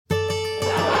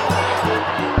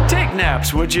take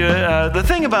naps, would you? The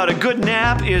thing about a good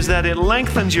nap is that it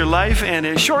lengthens your life and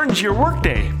it shortens your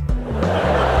workday.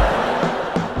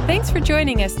 Thanks for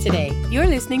joining us today. You're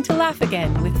listening to Laugh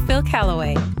Again with Phil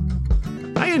Callaway.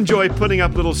 I enjoy putting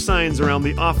up little signs around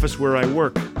the office where I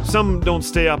work. Some don't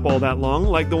stay up all that long,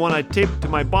 like the one I taped to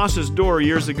my boss's door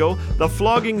years ago. The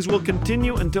floggings will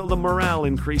continue until the morale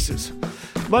increases.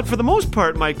 But for the most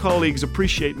part, my colleagues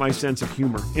appreciate my sense of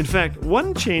humor. In fact,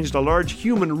 one changed a large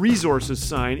human resources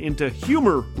sign into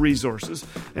humor resources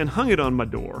and hung it on my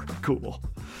door. Cool.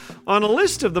 On a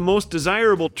list of the most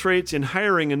desirable traits in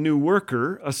hiring a new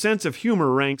worker, a sense of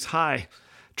humor ranks high.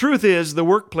 Truth is, the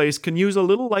workplace can use a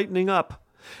little lightening up.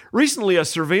 Recently, a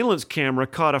surveillance camera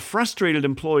caught a frustrated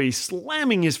employee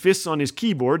slamming his fists on his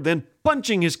keyboard, then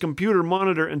punching his computer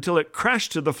monitor until it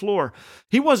crashed to the floor.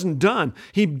 He wasn't done.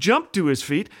 He jumped to his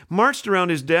feet, marched around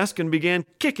his desk, and began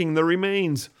kicking the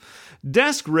remains.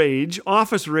 Desk rage,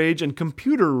 office rage, and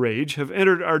computer rage have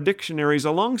entered our dictionaries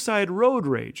alongside road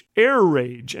rage, air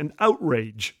rage, and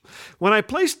outrage. When I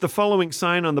placed the following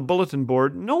sign on the bulletin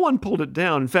board, no one pulled it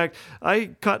down. In fact,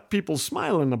 I caught people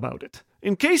smiling about it.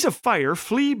 In case of fire,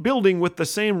 flee building with the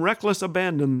same reckless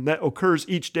abandon that occurs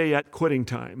each day at quitting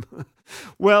time.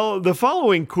 Well, the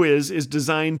following quiz is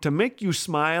designed to make you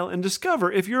smile and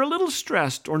discover if you're a little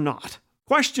stressed or not.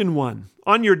 Question 1.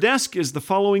 On your desk is the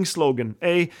following slogan.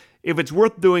 A. If it's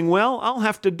worth doing well, I'll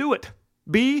have to do it.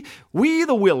 B. We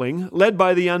the willing, led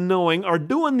by the unknowing, are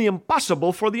doing the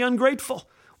impossible for the ungrateful.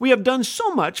 We have done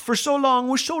so much for so long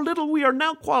with so little we are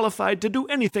now qualified to do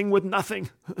anything with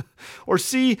nothing. Or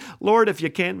C. Lord, if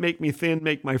you can't make me thin,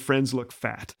 make my friends look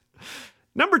fat.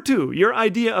 Number 2, your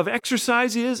idea of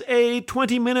exercise is A.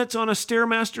 20 minutes on a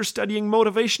Stairmaster studying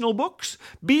motivational books,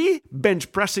 B.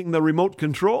 bench pressing the remote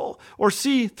control, or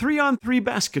C. 3-on-3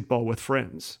 basketball with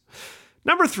friends.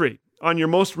 Number 3, on your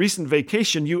most recent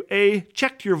vacation, you A.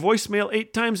 checked your voicemail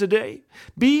 8 times a day,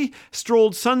 B.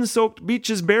 strolled sun-soaked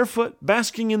beaches barefoot,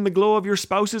 basking in the glow of your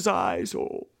spouse's eyes,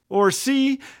 or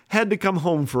C. had to come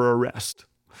home for a rest.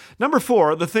 Number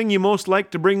 4, the thing you most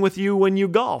like to bring with you when you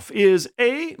golf is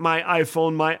A. my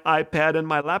iPhone, my iPad, and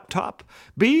my laptop,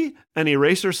 B. an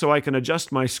eraser so I can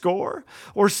adjust my score,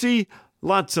 or C.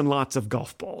 lots and lots of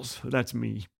golf balls. That's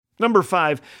me. Number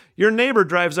 5, your neighbor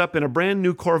drives up in a brand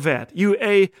new Corvette. You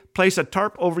A. place a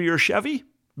tarp over your Chevy,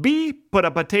 B. put a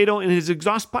potato in his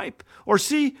exhaust pipe, or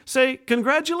C. say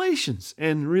congratulations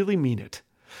and really mean it.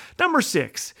 Number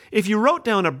 6, if you wrote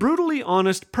down a brutally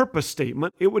honest purpose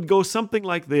statement, it would go something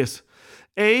like this.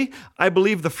 A. I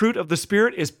believe the fruit of the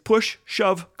Spirit is push,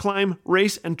 shove, climb,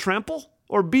 race, and trample.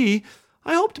 Or B.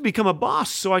 I hope to become a boss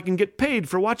so I can get paid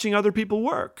for watching other people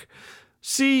work.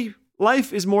 C.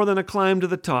 Life is more than a climb to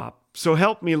the top, so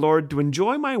help me, Lord, to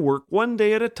enjoy my work one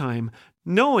day at a time,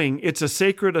 knowing it's a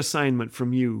sacred assignment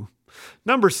from you.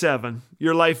 Number 7,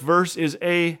 your life verse is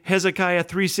A. Hezekiah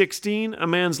 3:16, a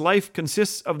man's life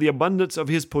consists of the abundance of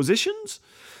his possessions.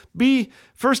 B.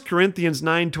 1 Corinthians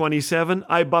 9:27,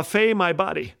 I buffet my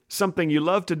body, something you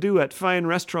love to do at fine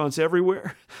restaurants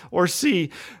everywhere. Or C.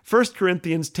 1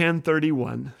 Corinthians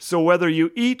 10:31, so whether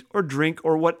you eat or drink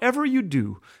or whatever you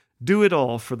do it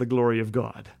all for the glory of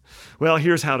God. Well,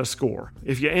 here's how to score.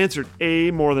 If you answered A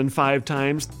more than 5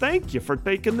 times, thank you for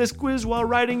taking this quiz while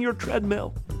riding your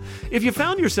treadmill. If you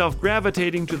found yourself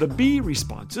gravitating to the B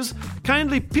responses,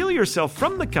 kindly peel yourself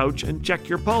from the couch and check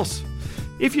your pulse.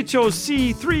 If you chose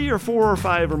C 3 or 4 or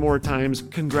 5 or more times,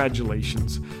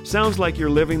 congratulations. Sounds like you're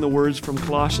living the words from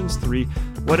Colossians 3.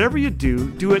 Whatever you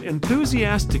do it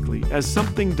enthusiastically as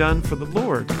something done for the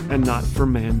Lord and not for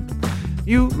men.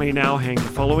 You may now hang the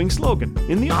following slogan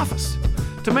in the office.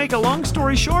 To make a long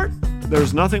story short,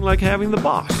 there's nothing like having the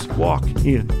boss walk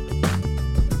in.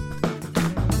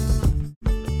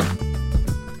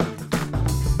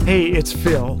 Hey, it's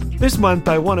Phil. This month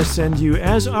I want to send you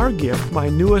as our gift my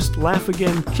newest Laugh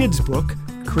Again kids book,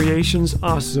 Creation's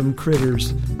Awesome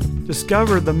Critters.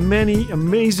 Discover the many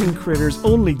amazing critters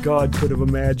only God could have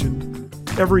imagined.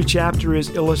 Every chapter is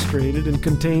illustrated and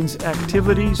contains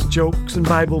activities, jokes, and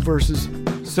Bible verses.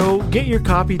 So get your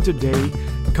copy today.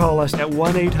 Call us at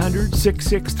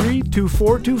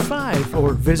 1-800-663-2425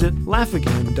 or visit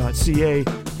laughagain.ca.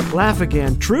 Laugh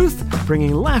Again, truth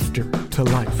bringing laughter to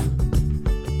life.